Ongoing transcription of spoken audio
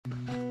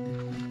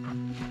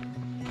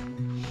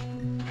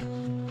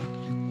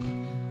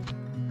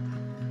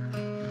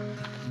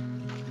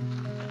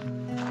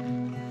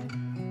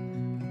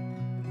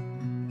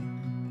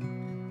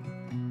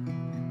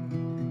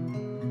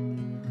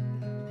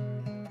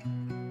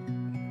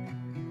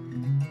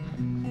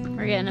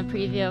We're getting a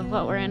preview of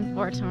what we're in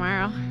for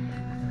tomorrow.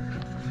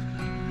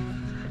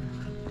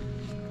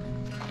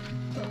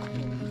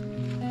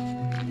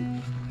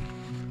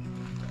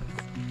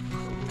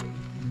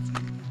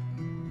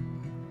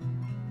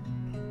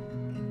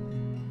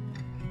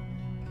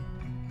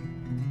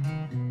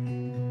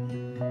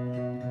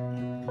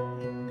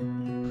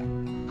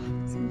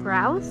 Some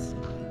grouse.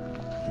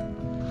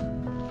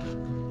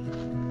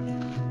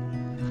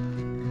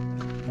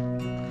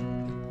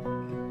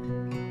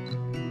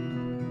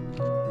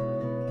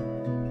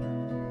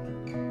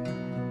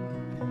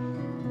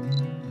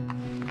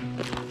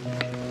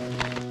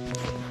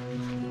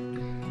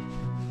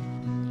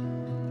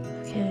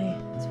 Okay,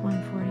 it's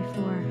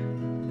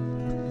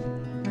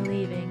 1:44. We're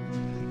leaving.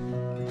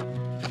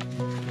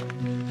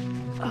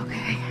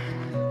 Okay.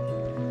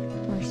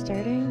 We're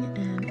starting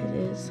and it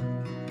is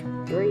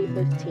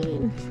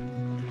 3:15.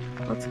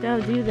 Let's go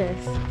do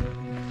this.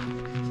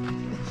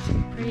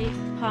 Pretty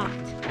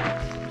pumped.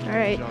 All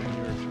right. John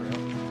Muir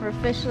trail. We're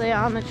officially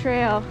on the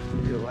trail.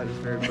 The light is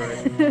very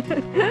bright.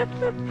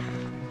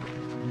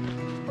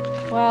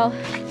 Well,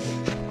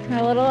 we're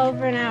a little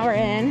over an hour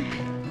in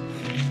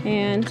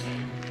and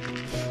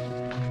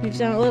we've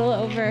done a little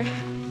over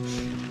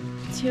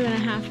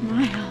 2.5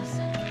 miles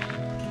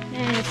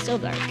and it's still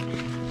dark.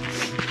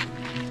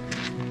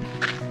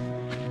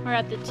 We're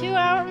at the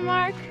 2-hour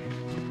mark,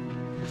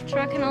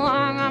 trucking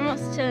along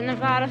almost to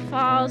Nevada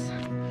Falls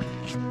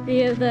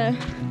via the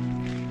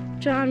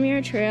John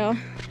Muir Trail, a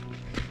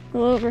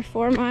little over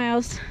 4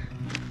 miles.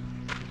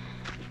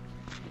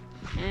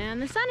 And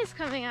the sun is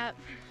coming up.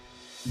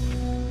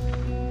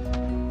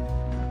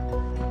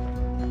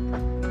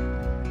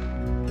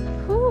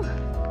 Whew.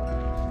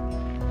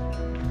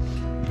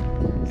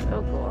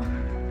 So cool.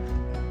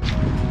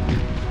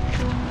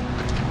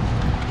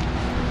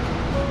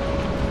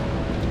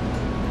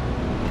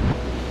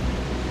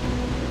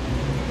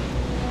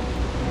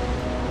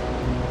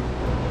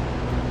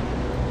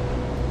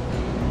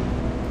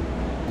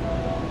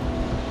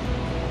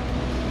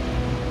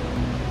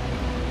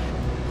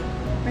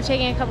 We're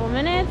taking a couple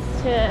minutes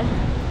to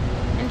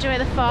enjoy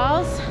the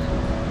falls,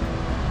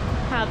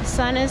 how the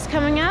sun is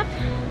coming up.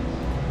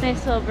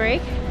 Nice little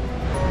break.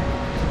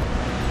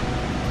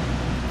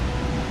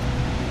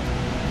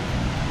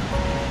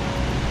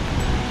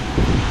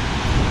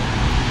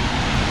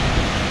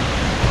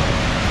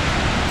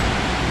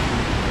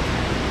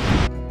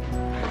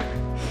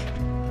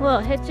 Little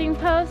hitching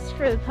post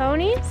for the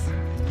ponies.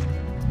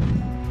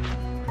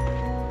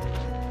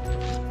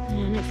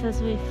 And it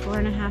says we have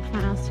 4.5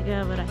 miles to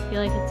go, but I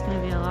feel like it's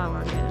gonna be a lot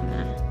longer than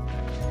that.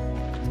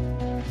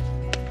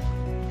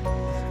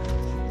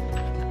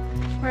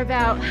 We're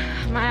about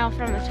a mile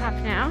from the top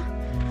now.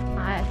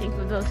 I think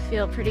we both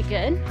feel pretty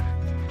good.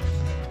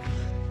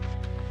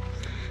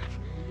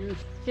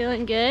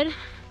 Feeling good,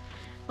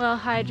 well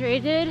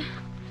hydrated,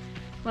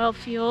 well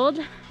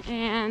fueled,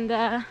 and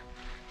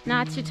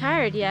not too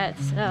tired yet,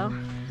 so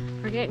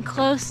we're getting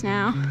close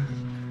now.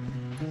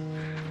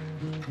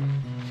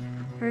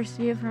 First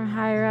view from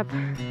higher up.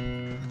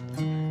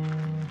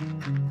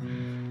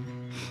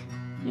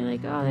 You're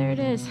like, oh, there it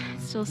is.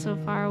 It's still so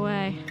far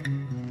away.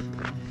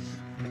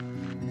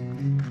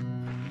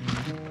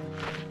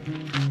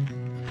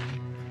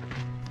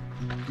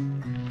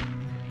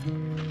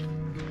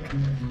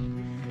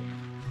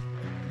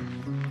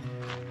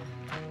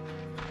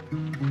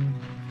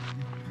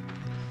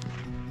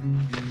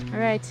 All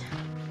right,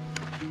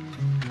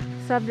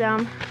 sub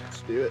down.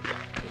 Let's do it.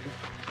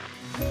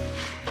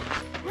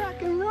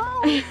 Rock and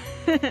roll.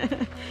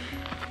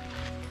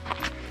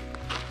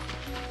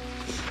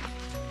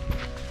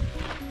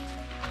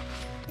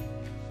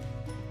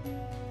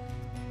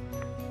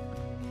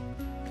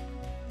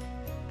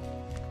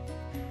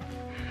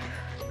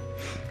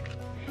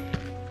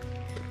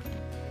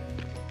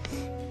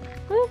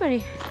 Woo,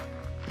 buddy.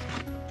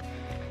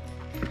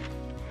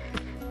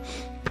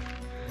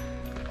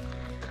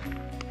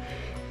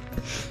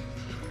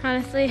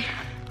 Honestly, I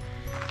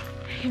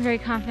can very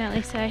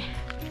confidently say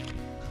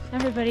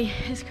everybody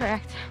is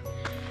correct,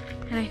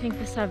 and I think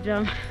the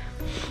subdome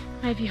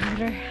might be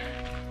harder.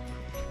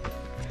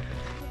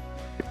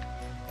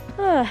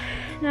 Oh,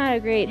 not a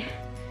great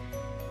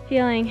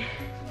feeling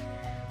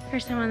for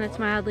someone that's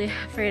mildly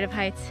afraid of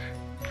heights.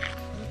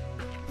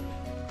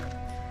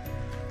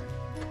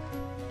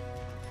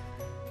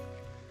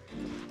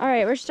 All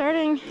right, we're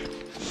starting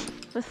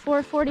with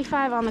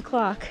 4:45 on the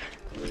clock.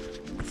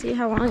 Let's see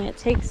how long it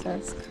takes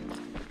us.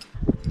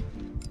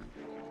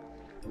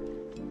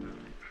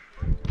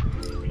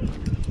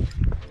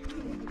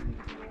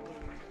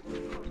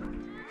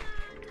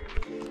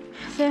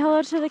 Say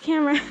hello to the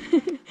camera.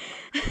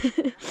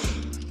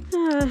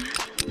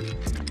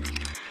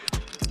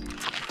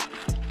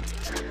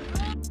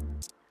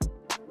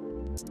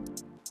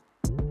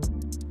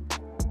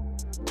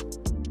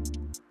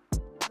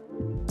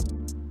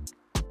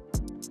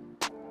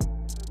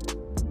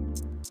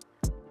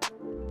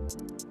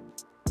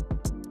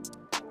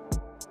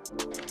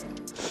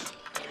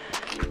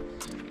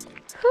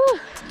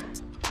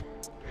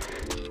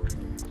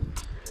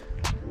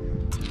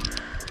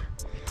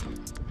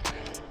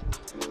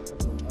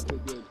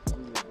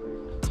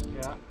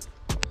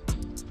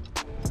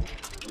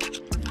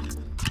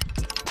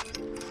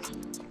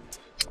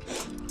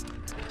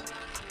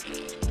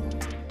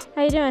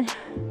 How you doing?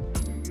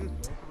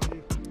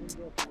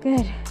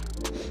 Good.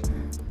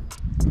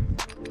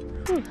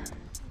 Whew.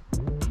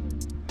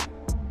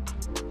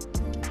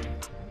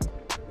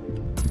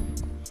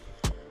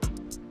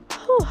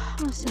 Whew,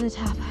 almost to the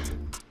top.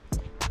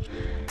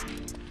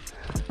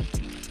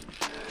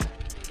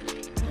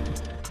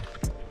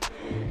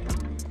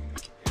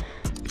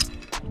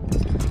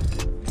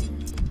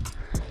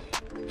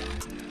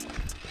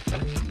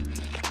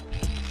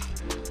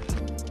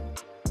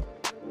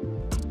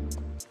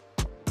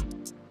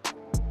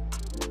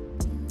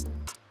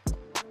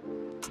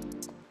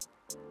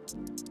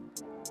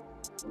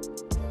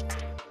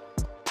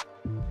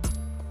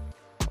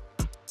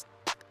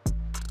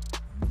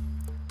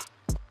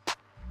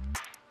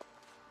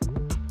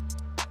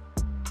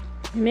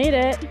 We made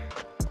it.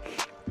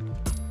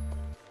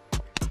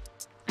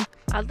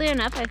 Oddly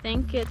enough, I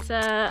think it's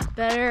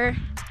better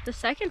the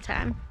second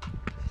time.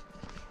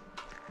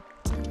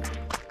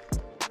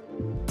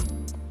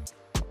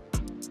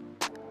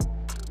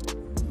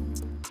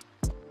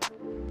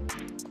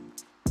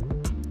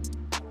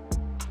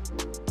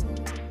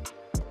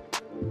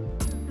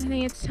 I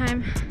think it's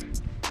time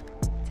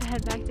to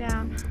head back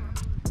down.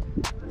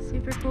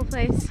 Super cool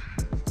place.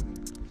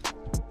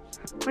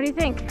 What do you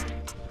think?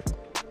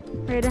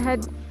 Ready to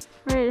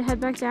head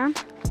back down?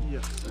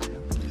 Yes, I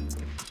am.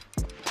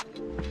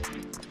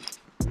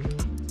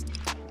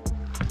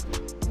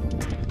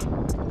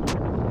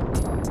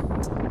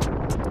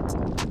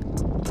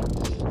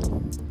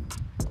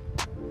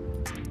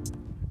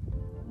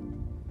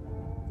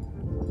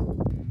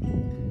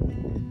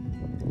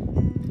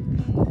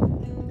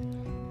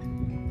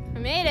 I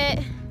made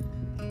it.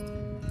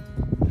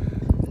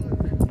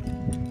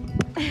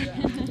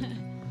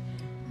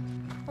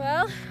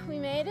 Well, we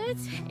made it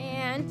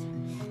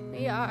and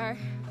we are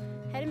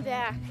heading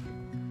back.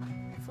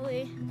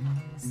 Hopefully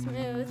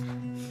smooth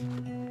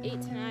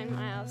 8 to 9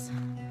 miles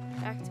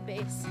back to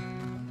base.